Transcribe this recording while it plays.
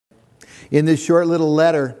In this short little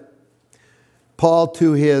letter, Paul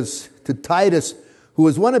to Titus, who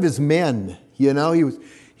was one of his men,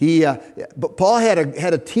 but Paul had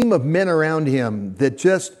a team of men around him that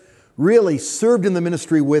just really served in the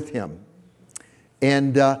ministry with him.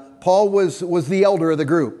 And Paul was the elder of the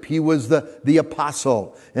group. He was the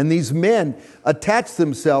apostle. And these men attached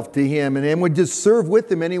themselves to him and would just serve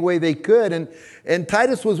with him any way they could. And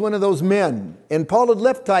Titus was one of those men. And Paul had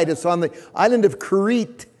left Titus on the island of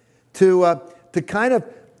Crete to kind of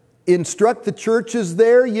instruct the churches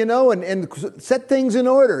there, and set things in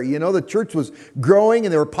order. The church was growing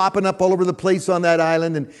and they were popping up all over the place on that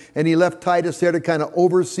island. And he left Titus there to kind of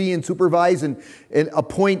oversee and supervise and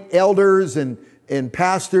appoint elders and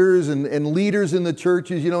pastors and leaders in the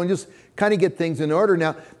churches, and just kind of get things in order.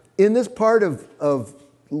 Now, in this part of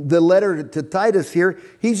the letter to Titus here,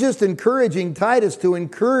 he's just encouraging Titus to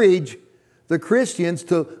encourage the Christians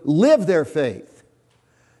to live their faith.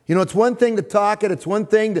 It's one thing to talk it. It's one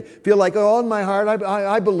thing to feel like, oh, in my heart,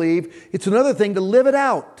 I believe. It's another thing to live it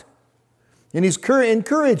out. And he's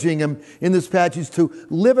encouraging him in this passage to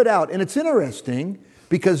live it out. And it's interesting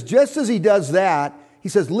because just as he does that, he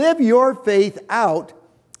says, live your faith out.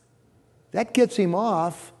 That gets him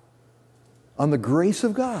off on the grace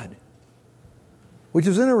of God, which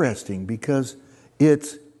is interesting because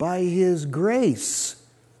it's by His grace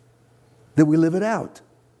that we live it out.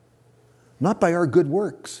 Not by our good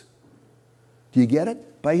works. Do you get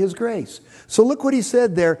it? By His grace. So look what he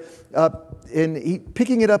said there.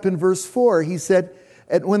 Picking it up in verse 4, he said,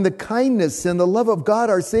 and when the kindness and the love of God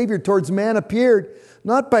our Savior towards man appeared,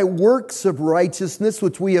 not by works of righteousness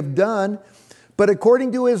which we have done, but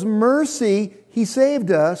according to His mercy He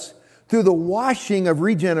saved us through the washing of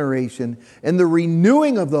regeneration and the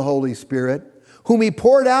renewing of the Holy Spirit, whom He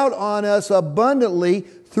poured out on us abundantly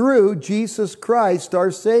through Jesus Christ our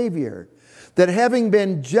Savior, that having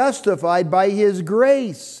been justified by His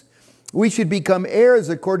grace, we should become heirs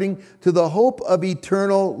according to the hope of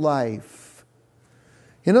eternal life.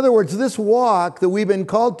 In other words, this walk that we've been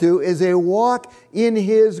called to is a walk in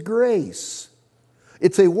His grace.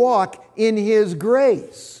 It's a walk in His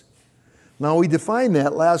grace. Now, we defined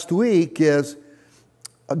that last week as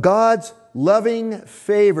God's loving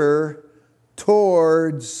favor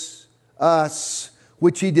towards us,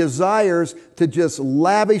 which He desires to just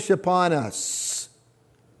lavish upon us,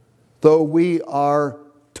 though we are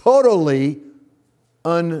totally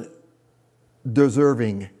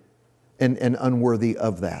undeserving and unworthy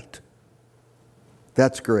of that.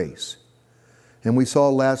 That's grace. And we saw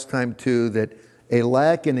last time too that a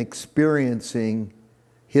lack in experiencing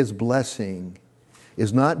His blessing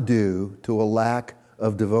is not due to a lack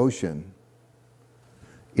of devotion.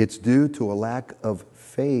 It's due to a lack of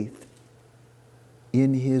faith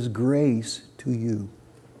in His grace to you.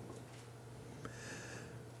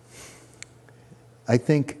 I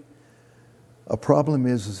think a problem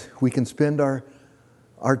is we can spend our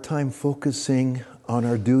time focusing on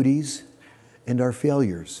our duties and our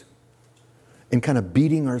failures and kind of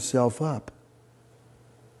beating ourselves up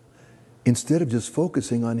instead of just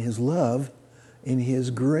focusing on His love and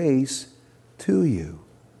His grace to you.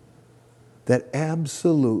 That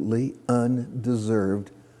absolutely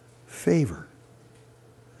undeserved favor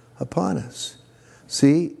upon us.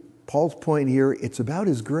 See, Paul's point here, it's about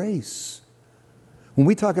His grace. When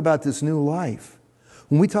we talk about this new life,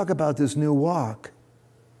 when we talk about this new walk,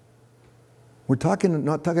 we're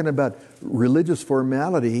not talking about religious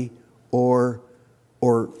formality or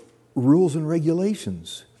rules and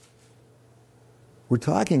regulations. We're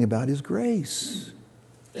talking about His grace.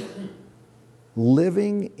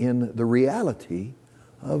 Living in the reality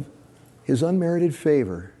of His unmerited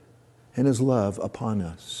favor and His love upon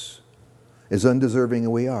us, as undeserving as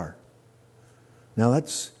we are. Now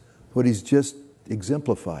that's what he's just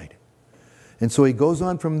exemplified. And so he goes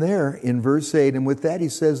on from there in verse 8, and with that he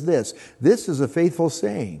says this is a faithful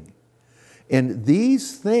saying. And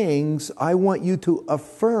these things I want you to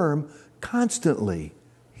affirm constantly,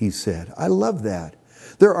 he said. I love that.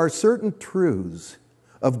 There are certain truths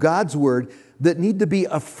of God's Word that need to be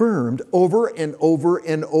affirmed over and over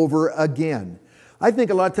and over again. I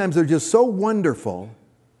think a lot of times they're just so wonderful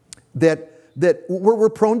that we're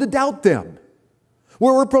prone to doubt them.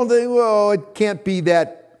 We're prone to think, oh, it can't be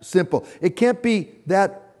that simple. It can't be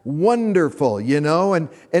that wonderful,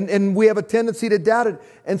 and we have a tendency to doubt it.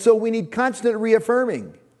 And so we need constant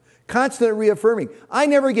reaffirming. Constant reaffirming. I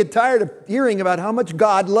never get tired of hearing about how much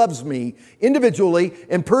God loves me individually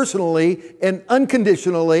and personally and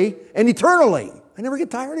unconditionally and eternally. I never get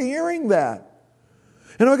tired of hearing that.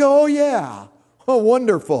 And I go, oh yeah, oh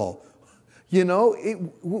wonderful.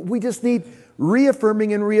 We just need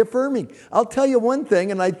reaffirming and reaffirming. I'll tell you one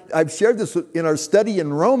thing, and I've shared this in our study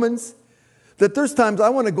in Romans, that there's times I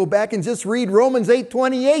want to go back and just read Romans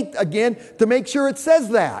 8:28 again to make sure it says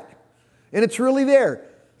that. And it's really there.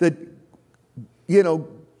 That,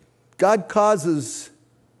 God causes,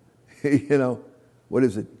 what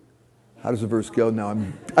is it? How does the verse go now?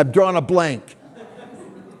 I've drawn a blank.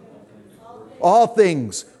 All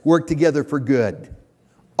things work together for good.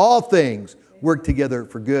 All things work together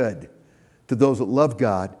for good to those that love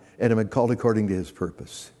God and have been called according to His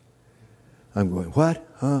purpose. I'm going, what?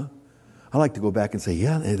 Huh? I like to go back and say,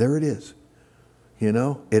 yeah, there it is.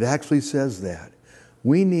 It actually says that.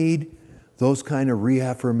 We need those kind of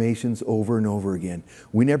reaffirmations over and over again.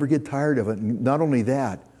 We never get tired of it. Not only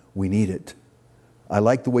that, we need it. I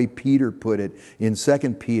like the way Peter put it in 2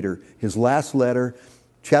 Peter, his last letter,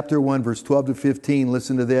 chapter 1, verse 12 to 15.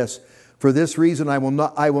 Listen to this. For this reason, I will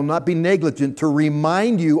not be negligent to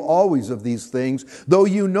remind you always of these things, though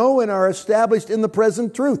you know and are established in the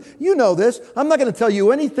present truth. You know this. I'm not going to tell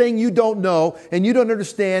you anything you don't know and you don't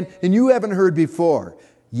understand and you haven't heard before.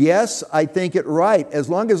 Yes, I think it right. As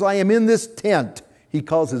long as I am in this tent, he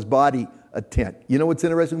calls his body a tent. You know what's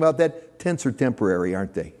interesting about that? Tents are temporary,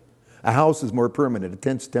 aren't they? A house is more permanent. A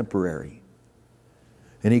tent's temporary.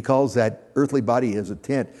 And he calls that earthly body as a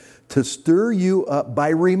tent to stir you up by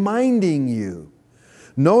reminding you,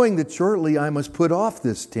 knowing that shortly I must put off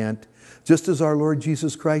this tent, just as our Lord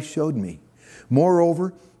Jesus Christ showed me.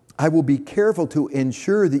 Moreover, I will be careful to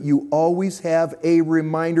ensure that you always have a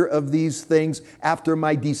reminder of these things after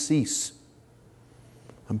my decease.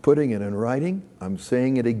 I'm putting it in writing. I'm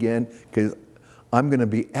saying it again because I'm going to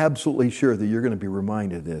be absolutely sure that you're going to be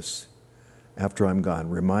reminded of this after I'm gone.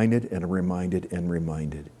 Reminded and reminded and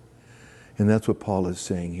reminded. And that's what Paul is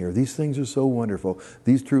saying here. These things are so wonderful.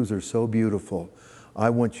 These truths are so beautiful. I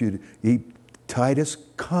want you to, Titus,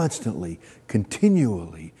 constantly,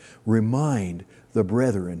 continually remind the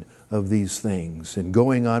brethren of these things. And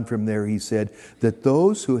going on from there, he said that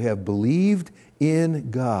those who have believed in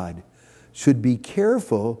God should be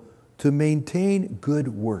careful to maintain good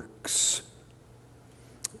works.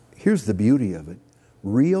 Here's the beauty of it.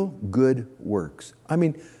 Real good works. I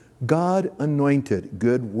mean, God anointed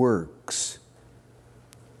good works.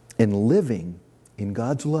 And living in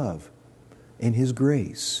God's love and His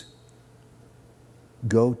grace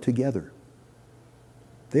go together.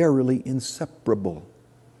 They are really inseparable.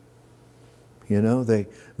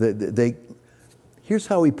 They here's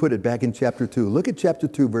how he put it back in chapter 2. Look at chapter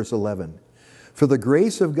 2, verse 11. For the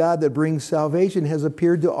grace of God that brings salvation has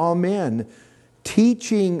appeared to all men,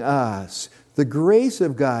 teaching us, the grace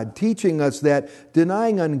of God teaching us that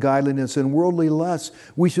denying ungodliness and worldly lusts,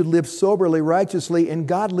 we should live soberly, righteously, and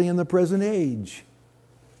godly in the present age.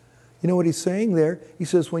 You know what he's saying there? He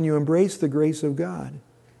says, when you embrace the grace of God,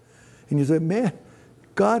 and you say, man,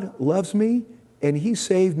 God loves me, and He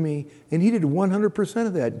saved me, and He did 100%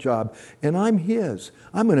 of that job, and I'm His.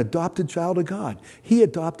 I'm an adopted child of God. He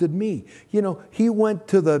adopted me. He went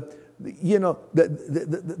to the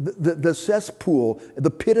cesspool, the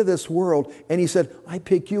pit of this world, and He said, I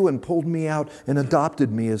picked you and pulled me out and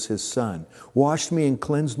adopted me as His son. Washed me and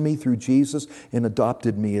cleansed me through Jesus and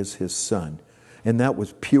adopted me as His son. And that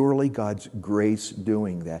was purely God's grace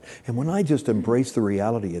doing that. And when I just embrace the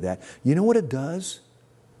reality of that, you know what it does?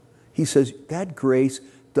 He says, that grace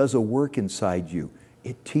does a work inside you.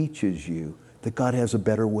 It teaches you that God has a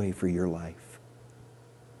better way for your life.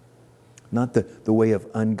 Not the way of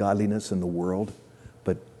ungodliness in the world,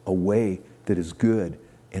 but a way that is good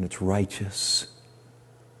and it's righteous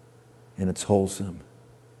and it's wholesome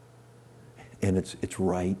and it's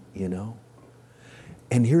right,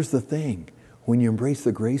 And here's the thing. When you embrace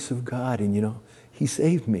the grace of God and He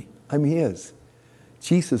saved me. I'm His.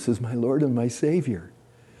 Jesus is my Lord and my Savior.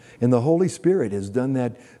 And the Holy Spirit has done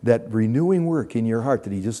that renewing work in your heart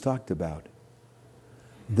that He just talked about.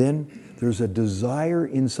 Then there's a desire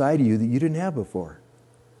inside of you that you didn't have before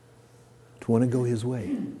to want to go His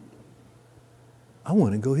way. I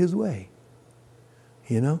want to go His way.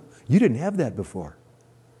 You didn't have that before.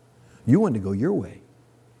 You wanted to go your way.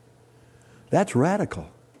 That's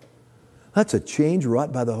radical. That's a change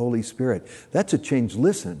wrought by the Holy Spirit. That's a change,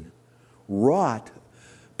 listen, wrought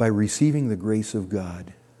by receiving the grace of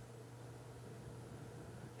God.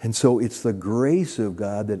 And so it's the grace of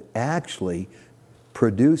God that actually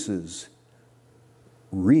produces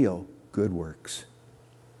real good works.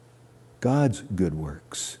 God's good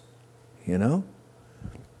works.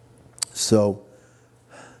 So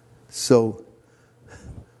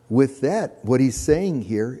with that, what he's saying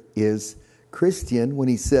here is, Christian, when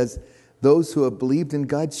he says, those who have believed in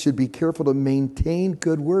God should be careful to maintain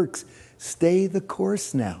good works. Stay the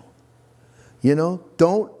course now.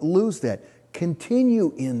 Don't lose that.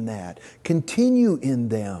 Continue in that. Continue in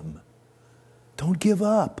them. Don't give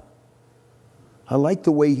up. I like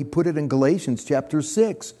the way he put it in Galatians chapter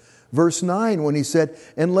 6, verse 9, when he said,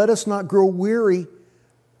 "And let us not grow weary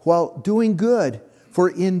while doing good, for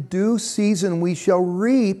in due season we shall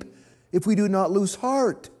reap if we do not lose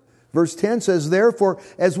heart." Verse 10 says, "Therefore,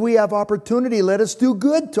 as we have opportunity, let us do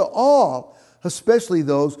good to all, especially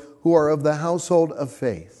those who are of the household of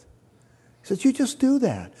faith." He says, you just do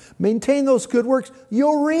that. Maintain those good works.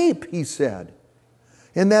 You'll reap, he said.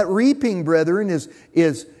 And that reaping, brethren, is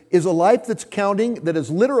a life that's counting, that is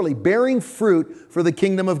literally bearing fruit for the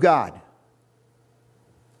kingdom of God.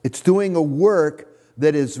 It's doing a work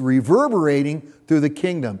that is reverberating through the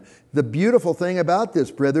kingdom. The beautiful thing about this,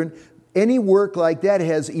 brethren, any work like that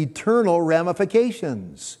has eternal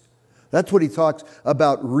ramifications. That's what he talks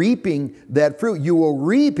about, reaping that fruit. You will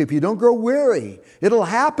reap if you don't grow weary. It'll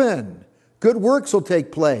happen. Good works will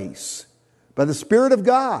take place by the Spirit of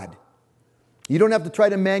God. You don't have to try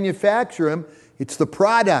to manufacture them. It's the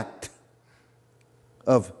product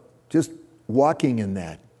of just walking in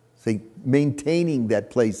that. Say, maintaining that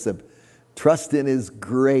place of trust in His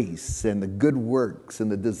grace and the good works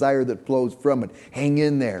and the desire that flows from it. Hang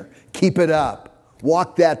in there. Keep it up.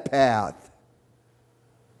 Walk that path.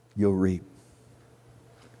 You'll reap.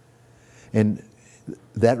 And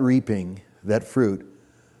that reaping, that fruit,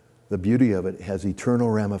 the beauty of it has eternal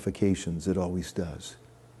ramifications. It always does.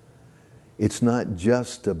 It's not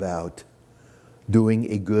just about doing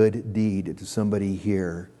a good deed to somebody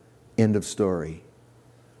here. End of story.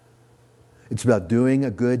 It's about doing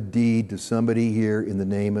a good deed to somebody here in the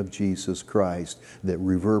name of Jesus Christ that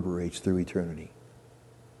reverberates through eternity.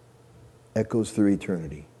 Echoes through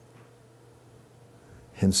eternity.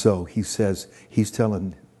 And so he says, he's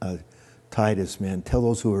telling Titus, man, tell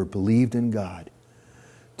those who are believed in God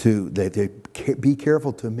that they be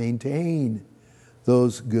careful to maintain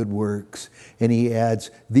those good works. And he adds,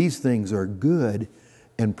 these things are good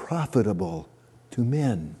and profitable to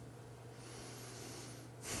men.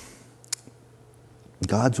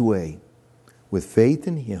 God's way, with faith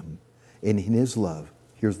in Him and in His love,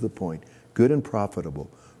 here's the point, good and profitable,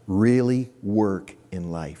 really work in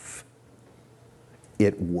life.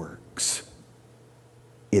 It works.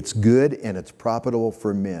 It's good and it's profitable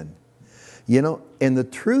for men. And the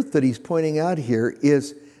truth that he's pointing out here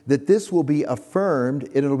is that this will be affirmed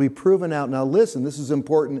and it'll be proven out. Now listen, this is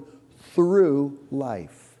important, through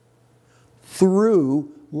life.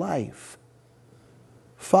 Through life.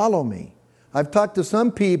 Follow me. I've talked to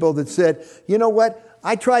some people that said, you know what?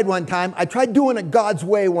 I tried one time. I tried doing it God's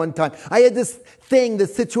way one time. I had this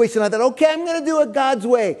situation. I thought, okay, I'm going to do it God's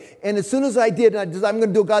way. And as soon as I did, I'm going to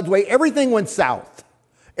do it God's way, everything went south.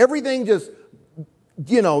 Everything just,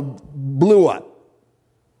 blew up.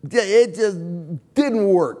 It just didn't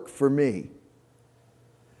work for me.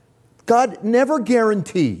 God never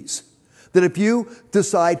guarantees that if you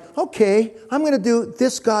decide, okay, I'm going to do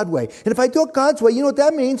this God's way. And if I do it God's way, you know what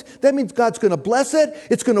that means? That means God's going to bless it.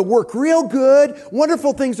 It's going to work real good.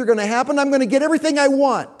 Wonderful things are going to happen. I'm going to get everything I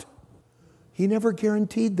want. He never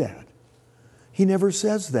guaranteed that. He never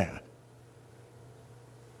says that.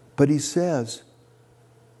 But He says,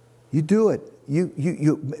 you do it.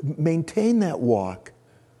 You maintain that walk.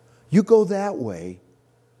 You go that way.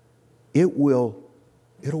 It'll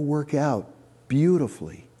work out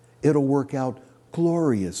beautifully. It'll work out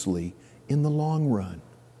gloriously in the long run.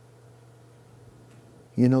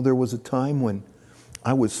 There was a time when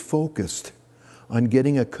I was focused on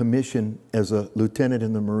getting a commission as a lieutenant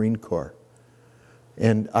in the Marine Corps.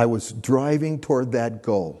 And I was driving toward that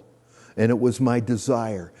goal. And it was my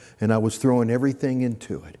desire. And I was throwing everything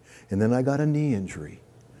into it. And then I got a knee injury.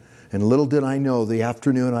 And little did I know, the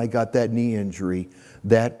afternoon I got that knee injury,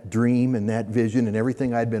 that dream and that vision and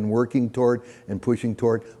everything I'd been working toward and pushing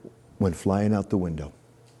toward went flying out the window.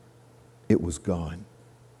 It was gone.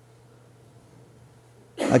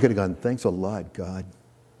 I could have gone, thanks a lot, God.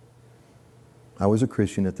 I was a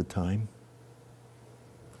Christian at the time.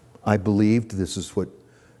 I believed this is what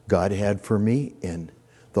God had for me, and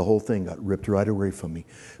the whole thing got ripped right away from me.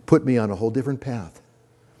 Put me on a whole different path.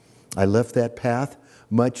 I left that path,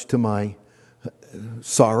 much to my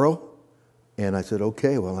sorrow, and I said,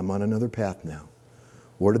 okay, well, I'm on another path now.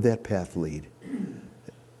 Where did that path lead?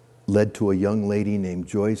 Led to a young lady named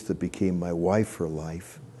Joyce that became my wife for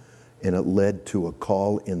life, and it led to a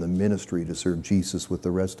call in the ministry to serve Jesus with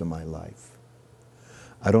the rest of my life.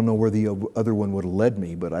 I don't know where the other one would have led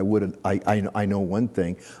me, but I know one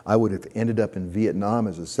thing. I would have ended up in Vietnam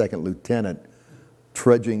as a second lieutenant,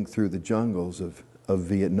 trudging through the jungles of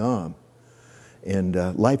Vietnam. And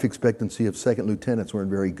life expectancy of second lieutenants weren't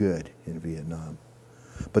very good in Vietnam.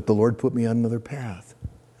 But the Lord put me on another path.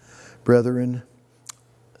 Brethren,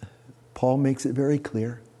 Paul makes it very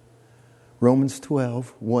clear. Romans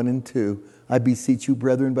 12, 1 and 2. I beseech you,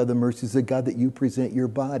 brethren, by the mercies of God, that you present your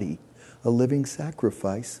body a living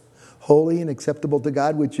sacrifice, holy and acceptable to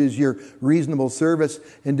God, which is your reasonable service.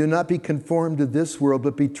 And do not be conformed to this world,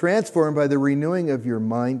 but be transformed by the renewing of your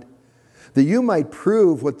mind, that you might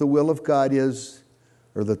prove what the will of God is,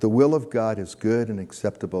 or that the will of God is good and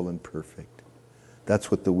acceptable and perfect.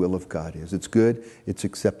 That's what the will of God is. It's good, it's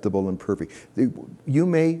acceptable and perfect. You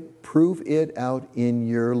may prove it out in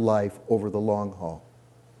your life over the long haul.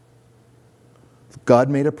 God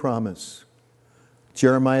made a promise.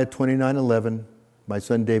 Jeremiah 29:11, my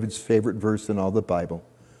son David's favorite verse in all the Bible.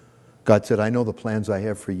 God said, I know the plans I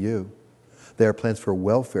have for you. They are plans for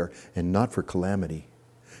welfare and not for calamity,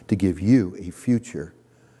 to give you a future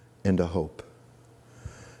and a hope.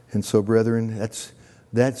 And so, brethren, that's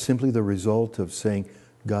simply the result of saying,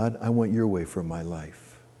 God, I want your way for my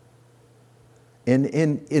life. And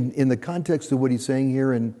in the context of what he's saying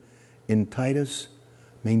here in Titus,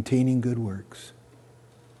 maintaining good works,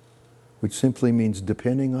 which simply means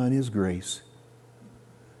depending on his grace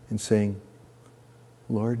and saying,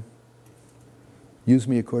 Lord, use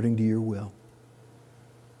me according to your will.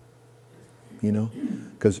 You know,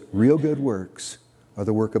 because real good works are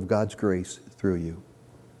the work of God's grace through you,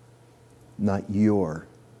 not your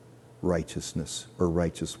righteousness or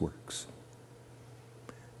righteous works.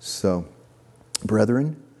 So,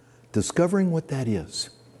 brethren, discovering what that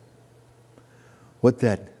is, what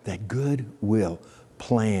that good will,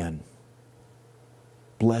 plan,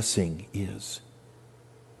 blessing is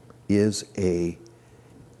the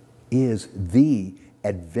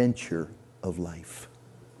adventure of life.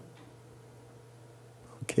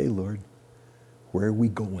 Okay, Lord, where are we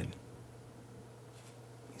going?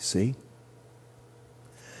 You see?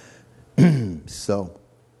 So,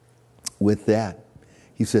 with that,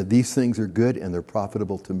 he said, these things are good and they're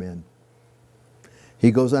profitable to men.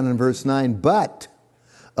 He goes on in verse 9, but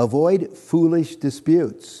avoid foolish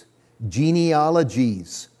disputes,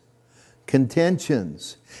 genealogies,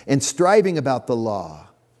 contentions, and striving about the law,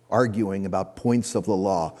 arguing about points of the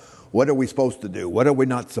law. What are we supposed to do? What are we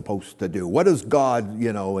not supposed to do? What is God,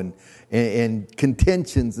 and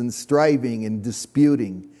contentions and striving and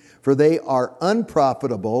disputing, for they are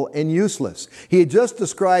unprofitable and useless. He had just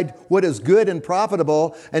described what is good and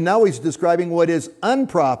profitable, and now he's describing what is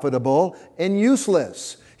unprofitable and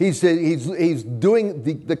useless. He's doing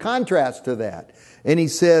the contrast to that. And he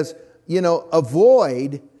says,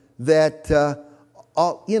 avoid that,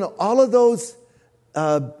 all of those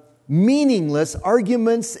meaningless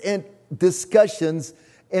arguments and discussions,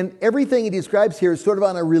 and everything he describes here is sort of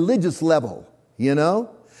on a religious level,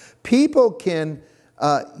 People can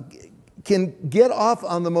get off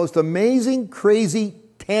on the most amazing, crazy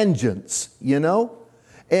tangents, and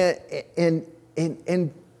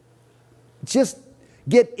just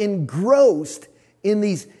get engrossed in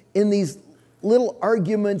these little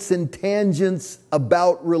arguments and tangents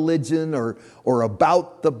about religion or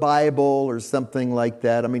about the Bible or something like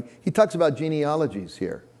that. I mean, he talks about genealogies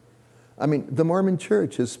here. I mean, the Mormon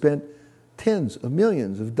Church has spent tens of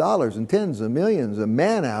millions of dollars and tens of millions of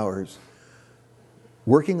man-hours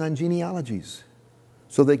working on genealogies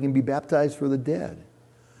so they can be baptized for the dead.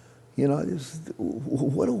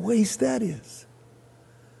 What a waste that is.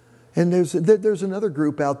 And there's another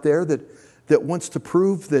group out there that wants to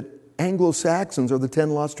prove that Anglo-Saxons are the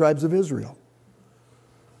 10 lost tribes of Israel.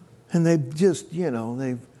 And they've just,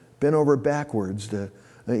 they've been over backwards to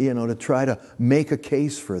try to make a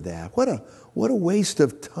case for that. What a waste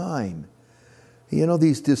of time.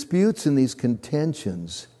 These disputes and these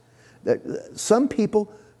contentions. Some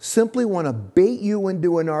people simply want to bait you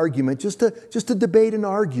into an argument just to debate and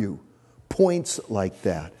argue points like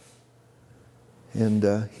that.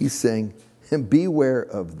 And he's saying, beware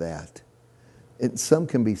of that. Some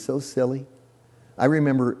can be so silly. I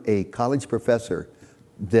remember a college professor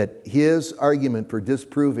that his argument for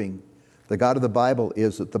disproving the God of the Bible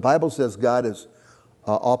is that the Bible says God is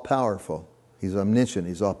all-powerful. He's omniscient.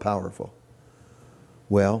 He's all-powerful.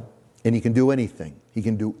 Well, and he can do anything. He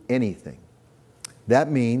can do anything. That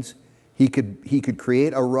means he could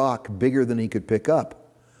create a rock bigger than he could pick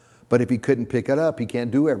up. But if he couldn't pick it up, he can't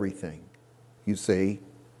do everything. You see?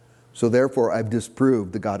 So therefore, I've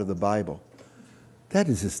disproved the God of the Bible. That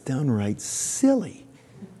is just downright silly.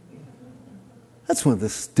 That's one of the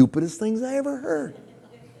stupidest things I ever heard.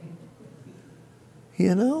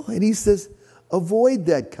 And he says, Avoid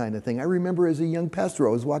that kind of thing. I remember as a young pastor,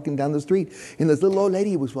 I was walking down the street, and this little old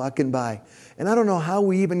lady was walking by. And I don't know how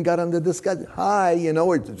we even got into this discussion. Hi,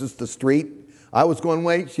 it's just the street. I was going one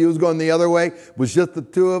way, she was going the other way. It was just the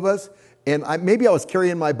two of us. And maybe I was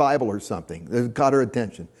carrying my Bible or something that caught her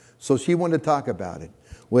attention. So she wanted to talk about it.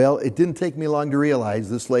 Well, it didn't take me long to realize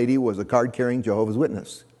this lady was a card-carrying Jehovah's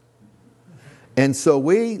Witness. And so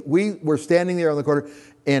we were standing there on the corner,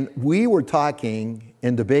 and we were talking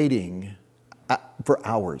and debating for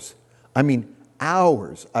hours. I mean,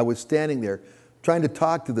 hours. I was standing there trying to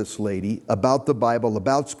talk to this lady about the Bible,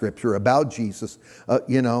 about Scripture, about Jesus,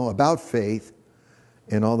 about faith,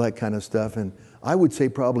 and all that kind of stuff. And I would say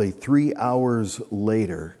probably 3 hours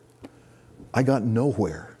later, I got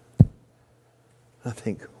nowhere. I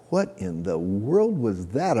think, what in the world was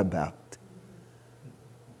that about?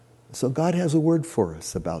 So God has a word for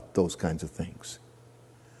us about those kinds of things.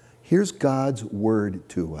 Here's God's word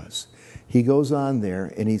to us. He goes on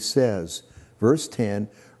there and he says, verse 10,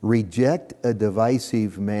 reject a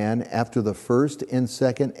divisive man after the first and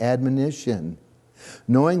second admonition,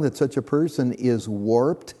 knowing that such a person is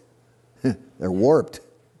warped. They're warped.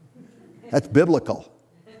 That's biblical.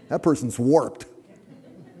 That person's warped.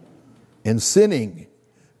 And sinning,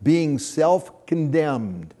 being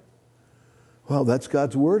self-condemned. Well, that's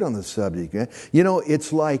God's word on the subject.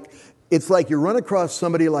 It's like you run across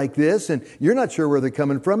somebody like this and you're not sure where they're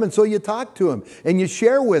coming from, and so you talk to them and you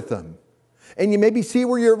share with them. And you maybe see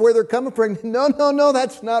where they're coming from. No,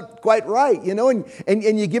 that's not quite right,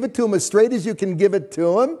 and you give it to them as straight as you can give it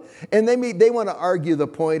to them. And they want to argue the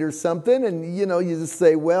point or something, and you just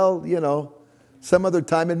say, well, some other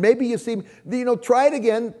time. And maybe you see, try it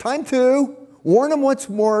again, time 2. Warn them once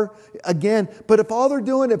more again. But if all they're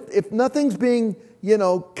doing, if nothing's being,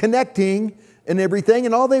 connecting and everything,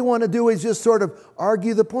 and all they want to do is just sort of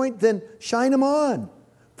argue the point, then shine them on.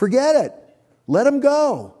 Forget it. Let them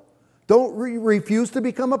go. Don't refuse to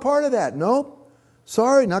become a part of that. No,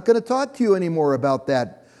 sorry, not going to talk to you anymore about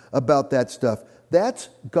that stuff. That's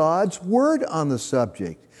God's word on the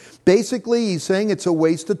subject. Basically, he's saying it's a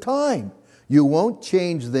waste of time. You won't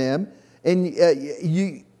change them, and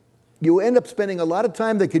you end up spending a lot of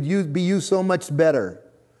time that could be used so much better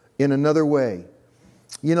in another way.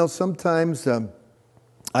 Sometimes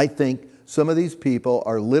I think some of these people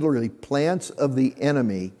are literally plants of the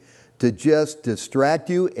enemy to just distract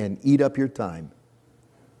you and eat up your time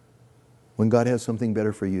when God has something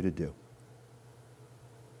better for you to do.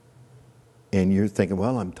 And you're thinking,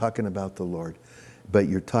 well, I'm talking about the Lord. But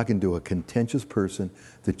you're talking to a contentious person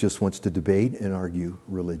that just wants to debate and argue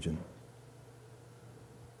religion.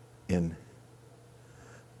 And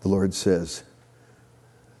the Lord says,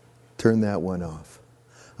 turn that one off.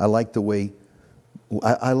 I like the way,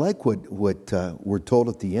 I like what we're told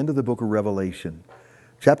at the end of the book of Revelation.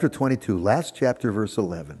 Chapter 22, last chapter, verse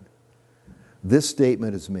 11. This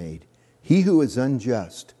statement is made. He who is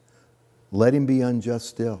unjust, let him be unjust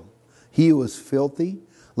still. He who is filthy,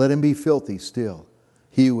 let him be filthy still.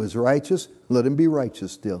 He who is righteous, let him be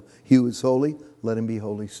righteous still. He who is holy, let him be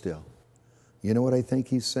holy still. You know what I think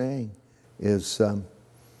he's saying? Is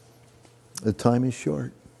the time is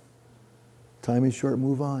short. Time is short,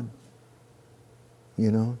 move on.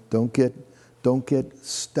 Don't get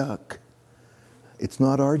stuck. It's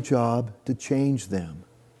not our job to change them.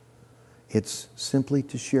 It's simply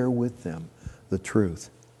to share with them the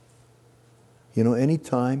truth.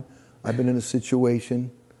 Anytime I've been in a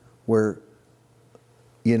situation where,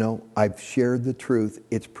 I've shared the truth,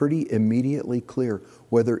 it's pretty immediately clear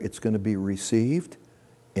whether it's going to be received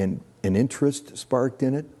and an interest sparked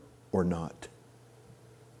in it or not.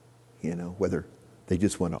 Whether they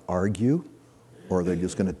just want to argue or they're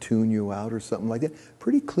just going to tune you out or something like that.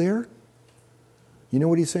 Pretty clear. You know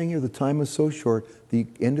what he's saying here? The time is so short. The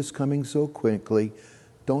end is coming so quickly.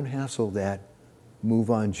 Don't hassle that. Move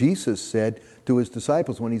on. Jesus said to his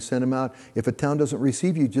disciples when he sent them out, if a town doesn't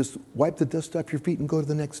receive you, just wipe the dust off your feet and go to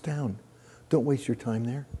the next town. Don't waste your time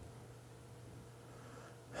there.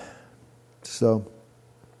 So,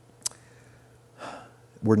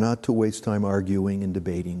 we're not to waste time arguing and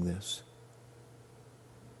debating this.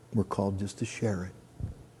 We're called just to share it.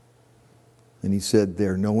 And he said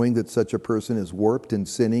there, knowing that such a person is warped and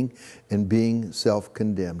sinning and being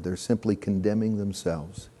self-condemned. They're simply condemning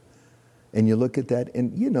themselves. And you look at that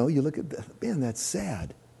and, you look at that, man, that's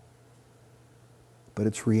sad. But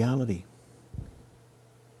it's reality.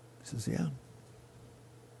 He says, yeah,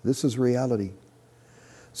 this is reality.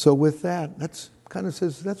 So with that, that's kind of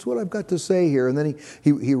says, that's what I've got to say here. And then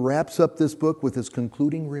he wraps up this book with his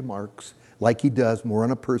concluding remarks, like he does, more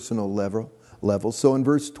on a personal level. So in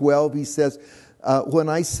verse 12, he says, when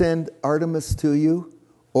I send Artemis to you,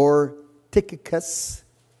 or Tychicus,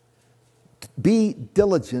 be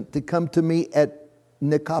diligent to come to me at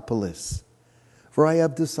Nicopolis, for I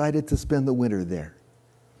have decided to spend the winter there.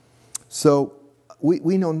 So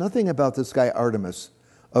we know nothing about this guy Artemas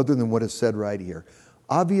other than what is said right here.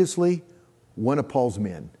 Obviously, one of Paul's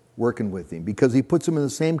men working with him, because he puts him in the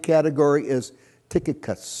same category as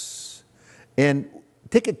Tychicus. And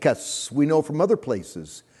Tychicus, we know from other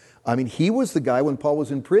places. I mean, he was the guy when Paul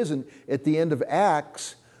was in prison at the end of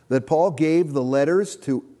Acts that Paul gave the letters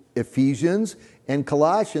to Ephesians and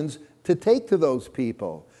Colossians to take to those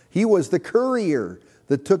people. He was the courier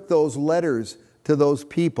that took those letters to those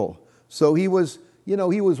people. So he was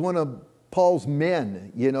one of Paul's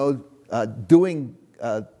men,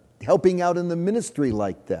 helping out in the ministry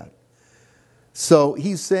like that. So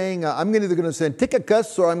he's saying, I'm either going to send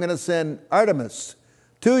Tychicus or I'm going to send Artemas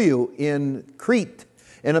to you in Crete.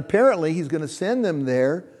 And apparently he's going to send them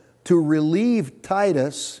there to relieve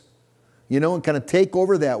Titus, and kind of take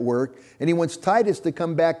over that work. And he wants Titus to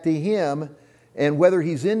come back to him. And whether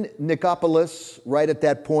he's in Nicopolis right at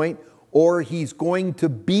that point, or he's going to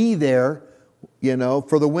be there,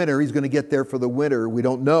 for the winter. He's going to get there for the winter. We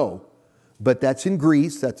don't know. But that's in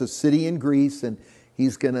Greece. That's a city in Greece. And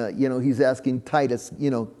he's going to, he's asking Titus,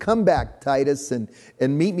 come back, Titus, and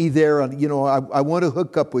meet me there. I want to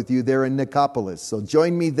hook up with you there in Nicopolis. So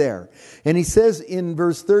join me there. And he says in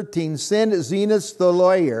verse 13, send Zenas the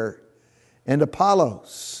lawyer and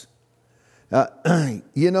Apollos.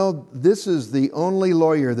 This is the only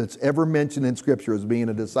lawyer that's ever mentioned in Scripture as being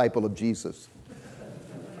a disciple of Jesus.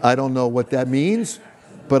 I don't know what that means,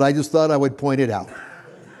 but I just thought I would point it out.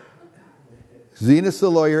 Zenas the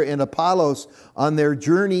lawyer and Apollos on their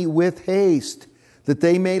journey with haste, that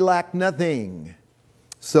they may lack nothing.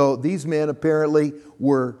 So these men apparently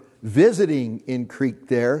were visiting in Crete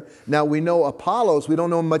there. Now we know Apollos, we don't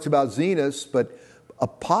know much about Zenas, but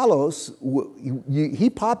Apollos, he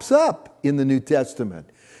pops up in the New Testament.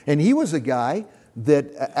 And he was a guy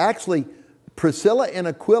that actually, Priscilla and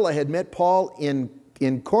Aquila had met Paul in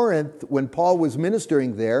Corinth when Paul was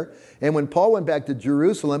ministering there. And when Paul went back to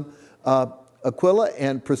Jerusalem, Priscilla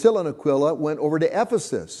and Aquila went over to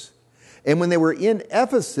Ephesus. And when they were in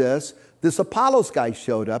Ephesus, this Apollos guy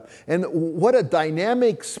showed up. And what a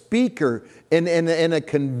dynamic speaker and a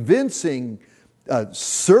convincing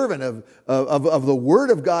servant of the Word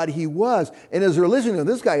of God he was. And as they're listening to him,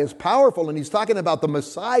 this guy is powerful and he's talking about the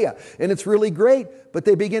Messiah. And it's really great. But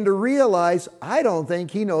they begin to realize, I don't think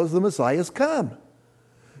he knows the Messiah's come.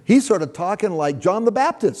 He's sort of talking like John the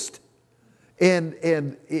Baptist. I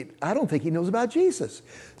don't think he knows about Jesus.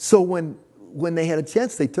 So when they had a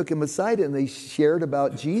chance, they took him aside and they shared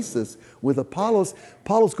about Jesus with Apollos.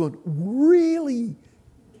 Apollos going, really?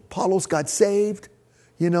 Apollos got saved,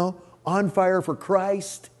 on fire for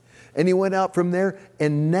Christ. And he went out from there,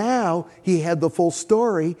 and now he had the full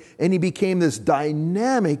story, and he became this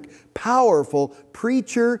dynamic, powerful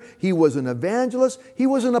preacher. He was an evangelist. He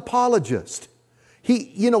was an apologist.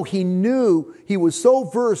 He knew, he was so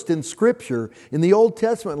versed in Scripture, in the Old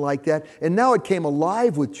Testament like that, and now it came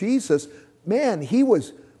alive with Jesus. Man, he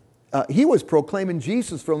was proclaiming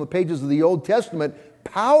Jesus from the pages of the Old Testament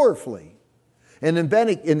powerfully. And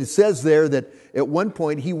it says there that at one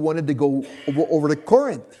point he wanted to go over to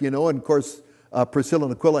Corinth, and of course Priscilla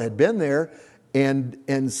and Aquila had been there,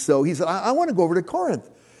 and so he said, I want to go over to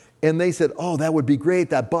Corinth. And they said, oh, that would be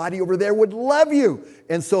great. That body over there would love you.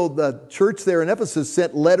 And so the church there in Ephesus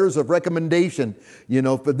sent letters of recommendation,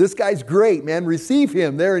 but this guy's great, man. Receive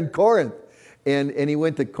him there in Corinth. And he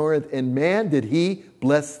went to Corinth, and man, did he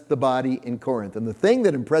bless the body in Corinth. And the thing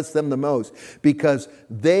that impressed them the most, because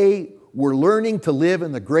they were learning to live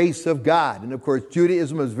in the grace of God. And of course,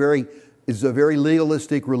 Judaism is a very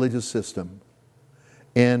legalistic religious system.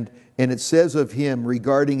 And it says of him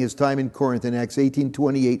regarding his time in Corinth in Acts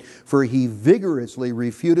 18:28, for he vigorously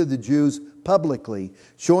refuted the Jews publicly,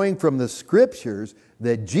 showing from the Scriptures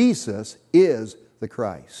that Jesus is the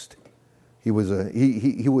Christ. He was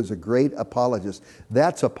a great apologist.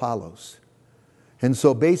 That's Apollos. And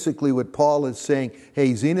so basically what Paul is saying,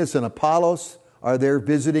 hey, Zenas and Apollos are there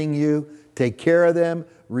visiting you. Take care of them,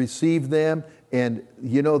 receive them. And,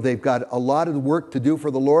 they've got a lot of work to do for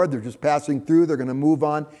the Lord. They're just passing through. They're going to move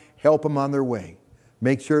on. Help them on their way.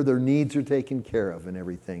 Make sure their needs are taken care of and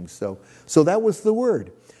everything. So that was the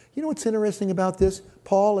word. You know what's interesting about this?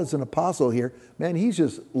 Paul is an apostle here. Man, he's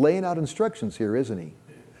just laying out instructions here, isn't he?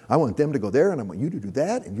 I want them to go there, and I want you to do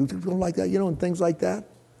that, and you do something like that, and things like that.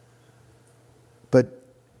 But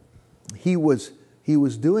he was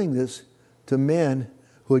doing this to men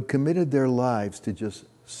who had committed their lives to just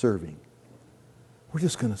serving. We're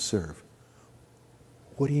just going to serve.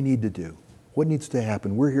 What do you need to do? What needs to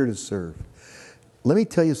happen? We're here to serve. Let me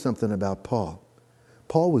tell you something about Paul.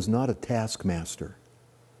 Paul was not a taskmaster.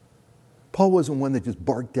 Paul wasn't one that just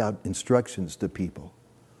barked out instructions to people.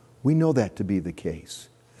 We know that to be the case.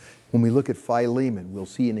 When we look at Philemon, we'll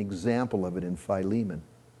see an example of it in Philemon.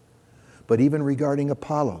 But even regarding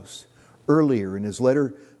Apollos, earlier in his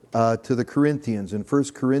letter to the Corinthians, in 1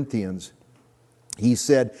 Corinthians, he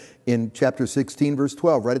said in chapter 16, verse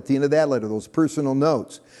 12, right at the end of that letter, those personal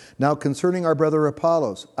notes, "Now concerning our brother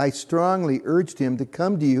Apollos, I strongly urged him to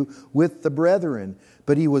come to you with the brethren,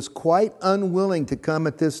 but he was quite unwilling to come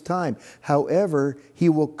at this time. However, he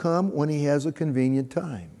will come when he has a convenient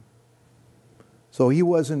time." So he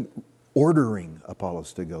wasn't ordering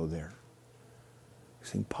Apollos to go there. He's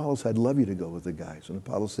saying, "Apollos, I'd love you to go with the guys." And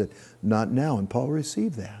Apollos said, "Not now." And Paul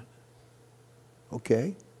received that.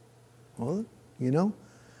 Okay. Well,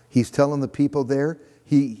 he's telling the people there,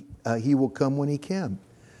 he will come when he can.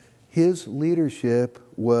 His leadership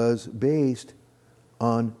was based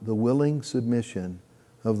on the willing submission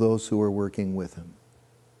of those who were working with him.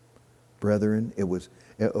 Brethren, it was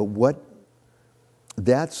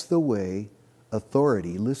that's the way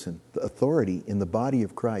authority, listen, the authority in the body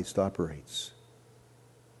of Christ operates.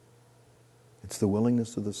 It's the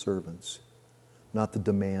willingness of the servants, not the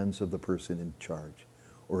demands of the person in charge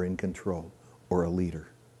or in control or a leader.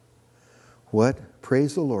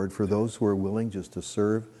 Praise the Lord for those who are willing just to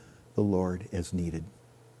serve the Lord as needed.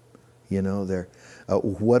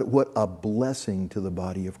 What a blessing to the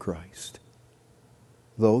body of Christ.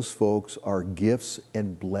 Those folks are gifts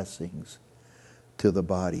and blessings to the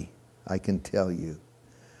body, I can tell you.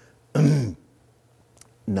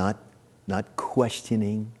 Not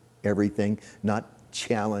questioning everything, not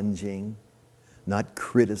challenging, not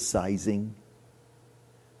criticizing.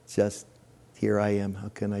 Just, here I am, how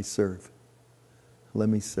can I serve? Let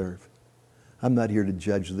me serve. I'm not here to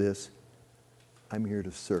judge this. I'm here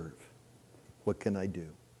to serve. What can I do?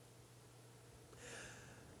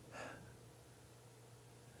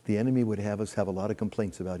 The enemy would have us have a lot of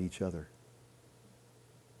complaints about each other,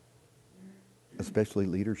 especially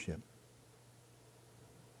leadership.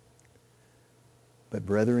 But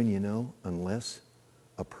brethren, unless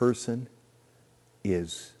a person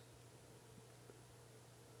is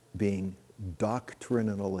being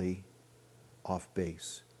doctrinally off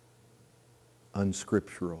base,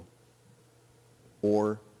 unscriptural,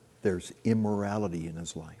 or there's immorality in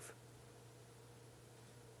his life,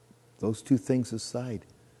 those two things aside,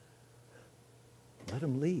 let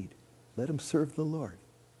him lead. Let him serve the Lord.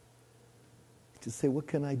 Just say, what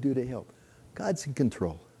can I do to help? God's in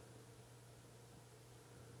control.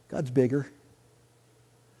 God's bigger.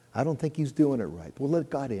 I don't think he's doing it right. Well, let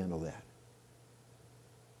God handle that.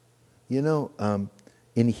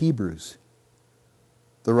 In Hebrews,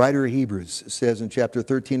 the writer of Hebrews says in chapter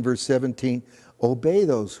 13, verse 17, "Obey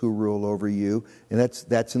those who rule over you," and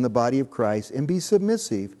that's in the body of Christ, "and be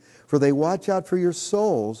submissive, for they watch out for your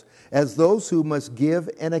souls as those who must give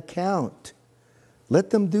an account. Let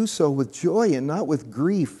them do so with joy and not with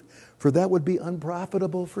grief, for that would be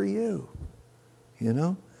unprofitable for you."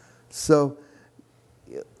 So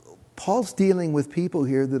Paul's dealing with people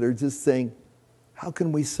here that are just saying, how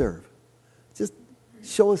can we serve? Just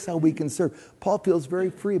show us how we can serve. Paul feels very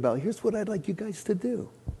free about it. Here's what I'd like you guys to do.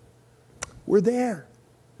 We're there.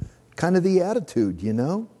 Kind of the attitude,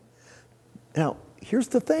 Now, here's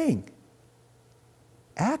the thing.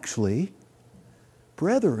 Actually,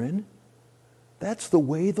 brethren, that's the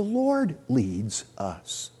way the Lord leads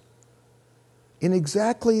us. In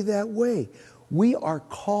exactly that way. We are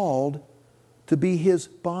called to be his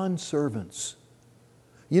bondservants.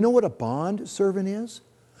 You know what a bondservant is?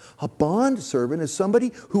 A bondservant is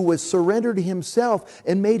somebody who has surrendered himself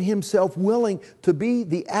and made himself willing to be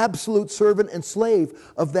the absolute servant and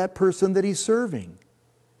slave of that person that he's serving.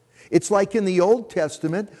 It's like in the Old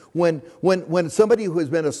Testament when somebody who has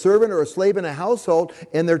been a servant or a slave in a household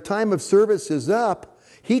and their time of service is up,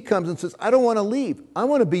 he comes and says, "I don't want to leave. I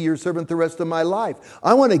want to be your servant the rest of my life.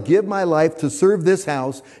 I want to give my life to serve this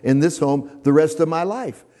house and this home the rest of my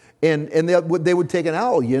life." And they would take an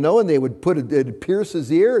owl, and they would pierce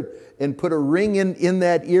his ear and put a ring in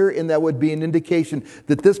that ear, and that would be an indication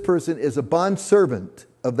that this person is a bondservant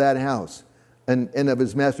of that house and of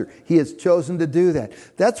his master. He has chosen to do that.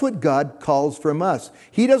 That's what God calls from us.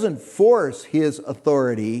 He doesn't force his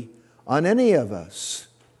authority on any of us.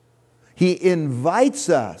 He invites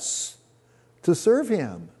us to serve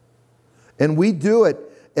him. And we do it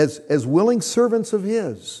as willing servants of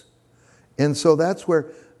his. And so that's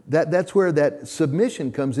where that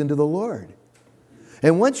submission comes into the Lord.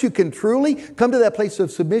 And once you can truly come to that place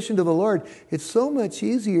of submission to the Lord, it's so much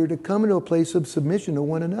easier to come into a place of submission to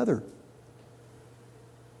one another.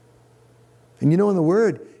 And you know, in the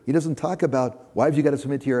Word, he doesn't talk about wives, you got to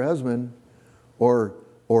submit to your husband, or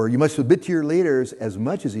you must submit to your leaders, as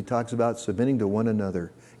much as he talks about submitting to one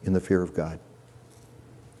another in the fear of God.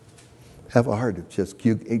 Have a heart of just,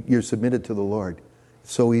 you're submitted to the Lord.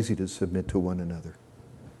 It's so easy to submit to one another.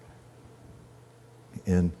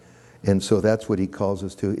 And so that's what he calls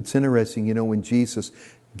us to. It's interesting, you know, when Jesus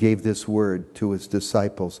gave this word to his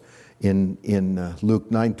disciples in Luke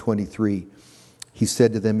 9:23, he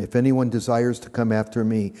said to them, if anyone desires to come after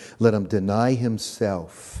me, let him deny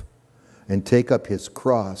himself and take up his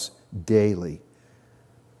cross daily.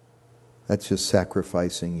 That's just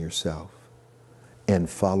sacrificing yourself. And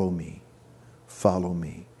follow me. Follow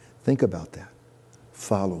me. Think about that.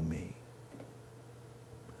 Follow me.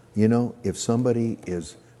 You know, if somebody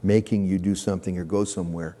is making you do something or go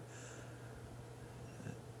somewhere,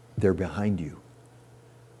 they're behind you.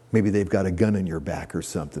 Maybe they've got a gun in your back or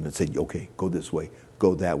something and say, okay, go this way,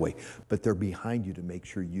 go that way. But they're behind you to make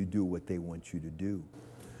sure you do what they want you to do.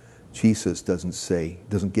 Jesus doesn't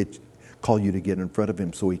call you to get in front of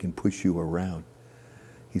him so he can push you around.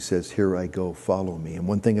 He says, here I go, follow me. And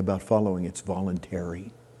one thing about following, it's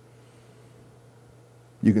voluntary.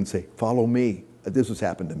 You can say, follow me. This has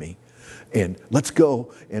happened to me. And let's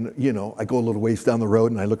go. And, you know, I go a little ways down the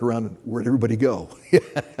road and I look around and where'd everybody go?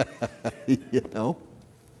 You know?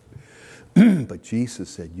 But Jesus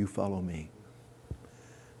said, you follow me.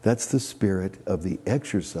 That's the spirit of the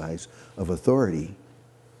exercise of authority.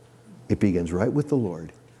 It begins right with the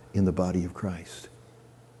Lord in the body of Christ.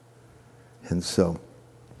 And so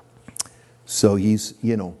he's,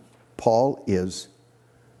 you know, Paul is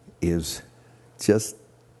just,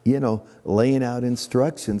 you know, laying out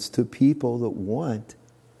instructions to people that want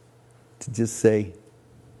to just say,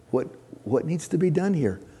 what needs to be done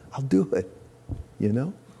here? I'll do it, you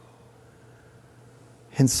know?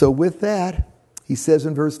 And so with that, he says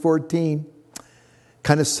in verse 14,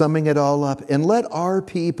 kind of summing it all up, and let our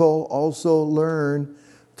people also learn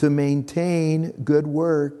to maintain good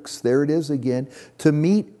works, there it is again, to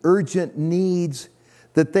meet urgent needs,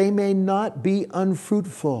 that they may not be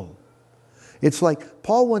unfruitful. It's like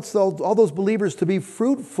Paul wants all those believers to be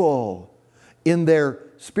fruitful in their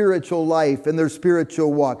spiritual life, in their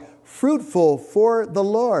spiritual walk. Fruitful for the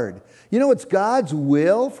Lord. You know, it's God's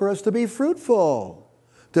will for us to be fruitful.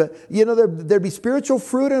 There'd be spiritual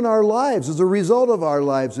fruit in our lives as a result of our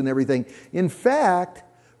lives and everything. In fact,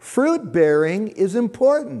 fruit bearing is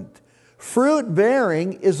important. Fruit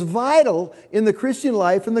bearing is vital in the Christian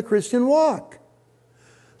life and the Christian walk.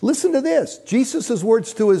 Listen to this. Jesus'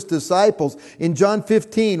 words to his disciples in John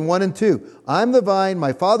 15, 1 and 2. I'm the vine,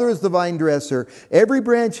 my Father is the vine dresser. Every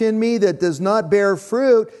branch in me that does not bear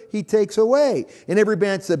fruit, he takes away. And every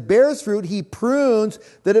branch that bears fruit, he prunes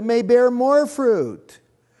that it may bear more fruit.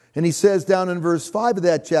 And he says down in verse 5 of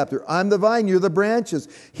that chapter, I'm the vine, you're the branches.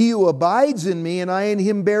 He who abides in me and I in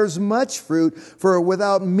him bears much fruit, for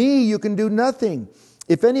without me you can do nothing.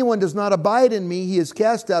 If anyone does not abide in me, he is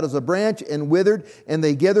cast out as a branch and withered, and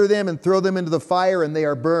they gather them and throw them into the fire and they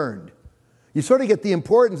are burned. You sort of get the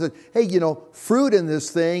importance that, hey, you know, fruit in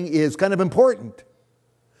this thing is kind of important.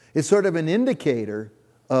 It's sort of an indicator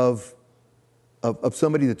of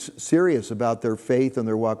somebody that's serious about their faith and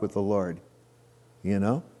their walk with the Lord. You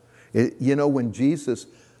know? When Jesus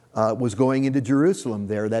was going into Jerusalem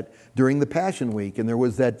there, that during the Passion Week, and there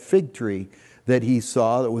was that fig tree that he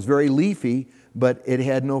saw that was very leafy, but it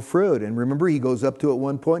had no fruit. And remember, he goes up to it at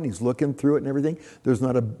one point, and he's looking through it and everything. There's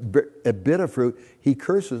not a bit of fruit. He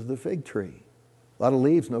curses the fig tree. A lot of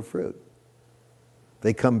leaves, no fruit.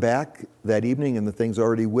 They come back that evening, and the thing's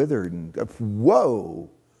already withered. And whoa,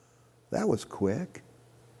 that was quick.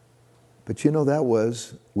 But you know,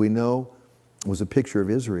 we know, was a picture of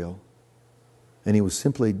Israel. And he was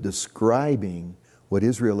simply describing what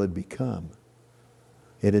Israel had become.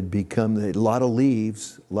 It had become a lot of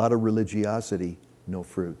leaves, a lot of religiosity, no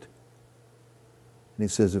fruit. And he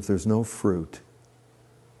says, if there's no fruit,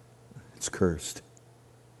 it's cursed.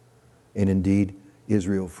 And indeed,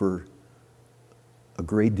 Israel for a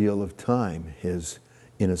great deal of time has,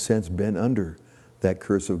 in a sense, been under that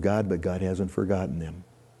curse of God, but God hasn't forgotten them.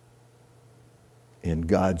 And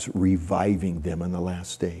God's reviving them in the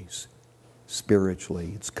last days.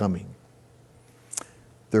 Spiritually, it's coming.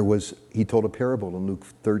 He told a parable in Luke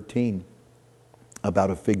 13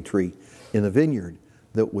 about a fig tree in the vineyard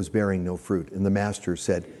that was bearing no fruit. And the master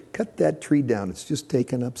said, cut that tree down. It's just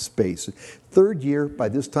taking up space. Third year, by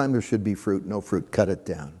this time there should be fruit. No fruit. Cut it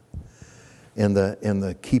down. And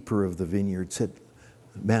the keeper of the vineyard said,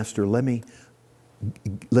 Master, let me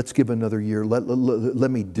let's give another year.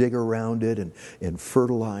 Let me dig around it and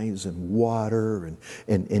fertilize and water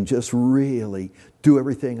and just really do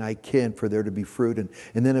everything I can for there to be fruit. And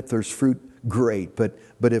then if there's fruit, great. But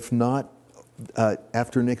if not,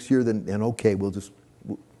 after next year, then okay, we'll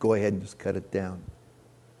go ahead and just cut it down.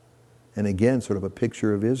 And again, sort of a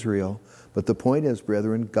picture of Israel. But the point is,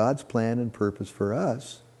 brethren, God's plan and purpose for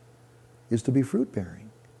us is to be fruit-bearing.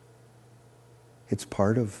 It's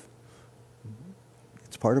part of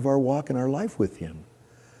our walk and our life with Him.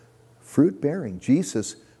 Fruit-bearing.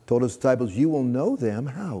 Jesus told His disciples, you will know them,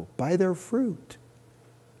 how? By their fruit.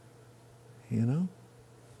 You know?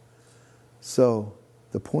 So,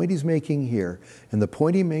 the point He's making here, and the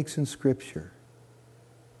point He makes in Scripture,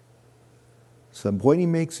 some point He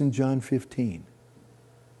makes in John 15,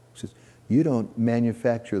 He says, you don't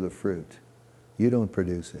manufacture the fruit. You don't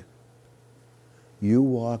produce it. You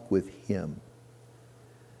walk with Him,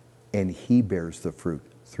 and He bears the fruit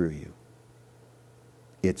through you.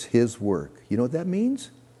 It's His work. You know what that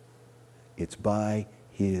means? It's by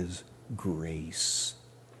His grace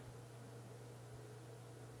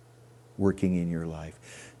working in your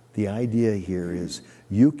life. The idea here is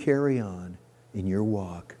you carry on in your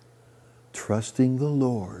walk, trusting the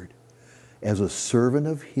Lord as a servant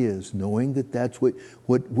of His, knowing that that's what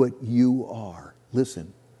you are.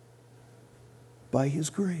 Listen, by His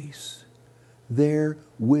grace, there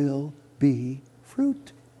will be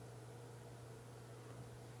fruit.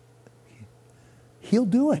 He'll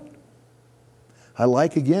do it. I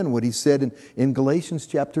like again what He said in Galatians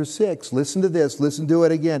chapter 6. Listen to this. Listen to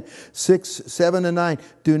it again. 6, 7, and 9.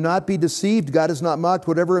 Do not be deceived. God is not mocked.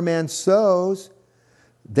 Whatever a man sows,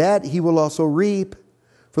 that he will also reap.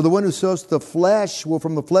 For the one who sows to the flesh will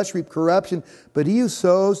from the flesh reap corruption, but he who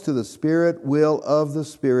sows to the Spirit will of the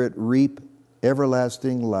Spirit reap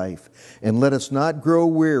everlasting life. And let us not grow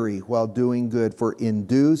weary while doing good, for in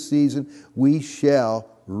due season we shall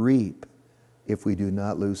reap if we do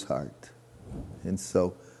not lose heart. And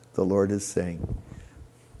so the Lord is saying,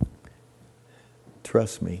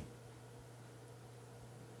 trust me.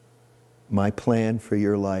 My plan for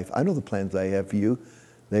your life, I know the plans I have for you.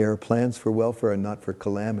 They are plans for welfare and not for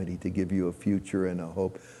calamity, to give you a future and a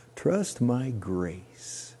hope. Trust my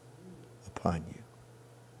grace upon you.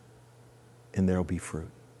 And there'll be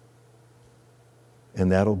fruit.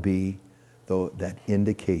 And that'll be that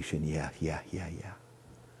indication, yeah.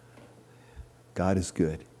 God is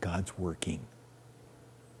good. God's working.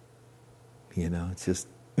 You know, it's just,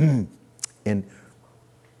 and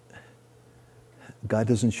God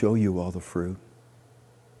doesn't show you all the fruit,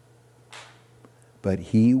 but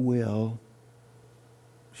He will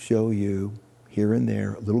show you here and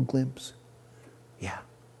there a little glimpse. Yeah,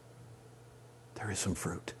 there is some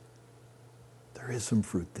fruit. There is some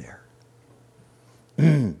fruit there.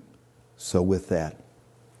 So with that,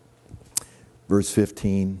 verse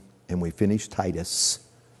 15, and we finish Titus.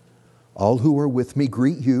 All who are with me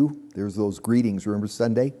greet you. There's those greetings, remember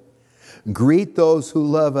Sunday? Greet those who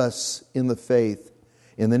love us in the faith.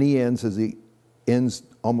 And then he ends, as he ends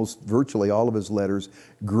almost virtually all of his letters,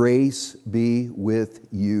 grace be with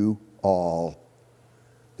you all.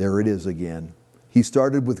 There it is again. He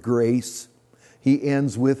started with grace. He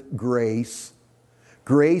ends with grace.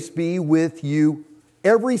 Grace be with you,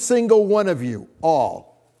 every single one of you,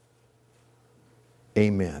 all.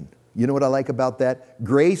 Amen. You know what I like about that?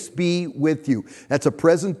 Grace be with you. That's a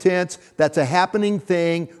present tense. That's a happening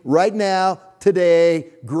thing right now, today.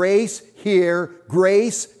 Grace here,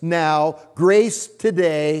 grace now, grace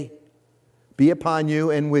today be upon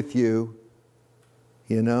you and with you.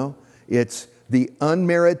 You know, it's the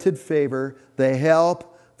unmerited favor, the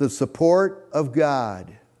help, the support of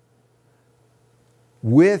God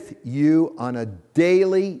with you on a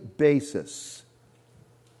daily basis.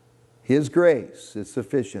 His grace is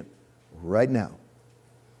sufficient right now.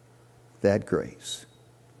 That grace.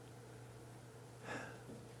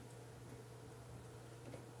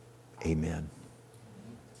 Amen.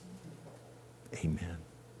 Amen.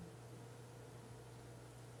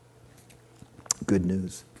 Good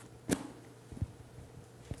news.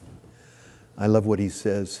 I love what he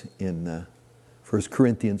says in 1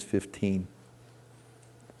 Corinthians 15.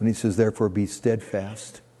 When he says, therefore be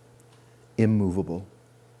steadfast, immovable,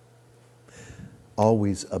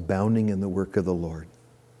 always abounding in the work of the Lord,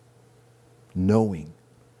 knowing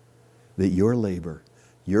that your labor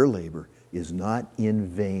is not in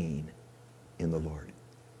vain in the Lord.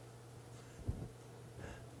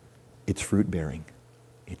 It's fruit bearing.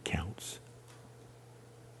 It counts.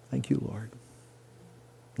 Thank you, Lord.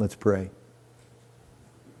 Let's pray.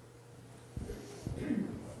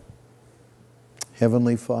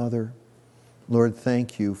 Heavenly Father, Lord,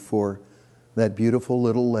 thank you for that beautiful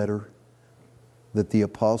little letter that the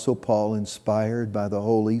Apostle Paul, inspired by the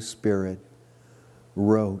Holy Spirit,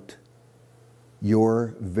 wrote.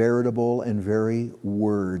 Your veritable and very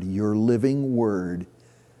word, your living word,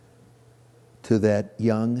 to that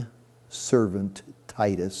young servant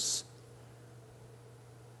Titus,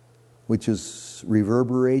 which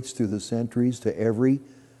reverberates through the centuries to every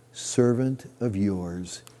servant of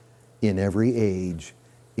yours in every age,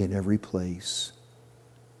 in every place.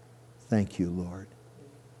 Thank you, Lord.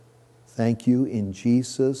 Thank you in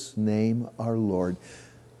Jesus' name, our Lord.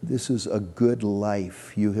 This is a good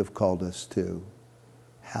life you have called us to.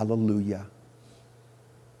 Hallelujah.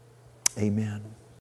 Amen.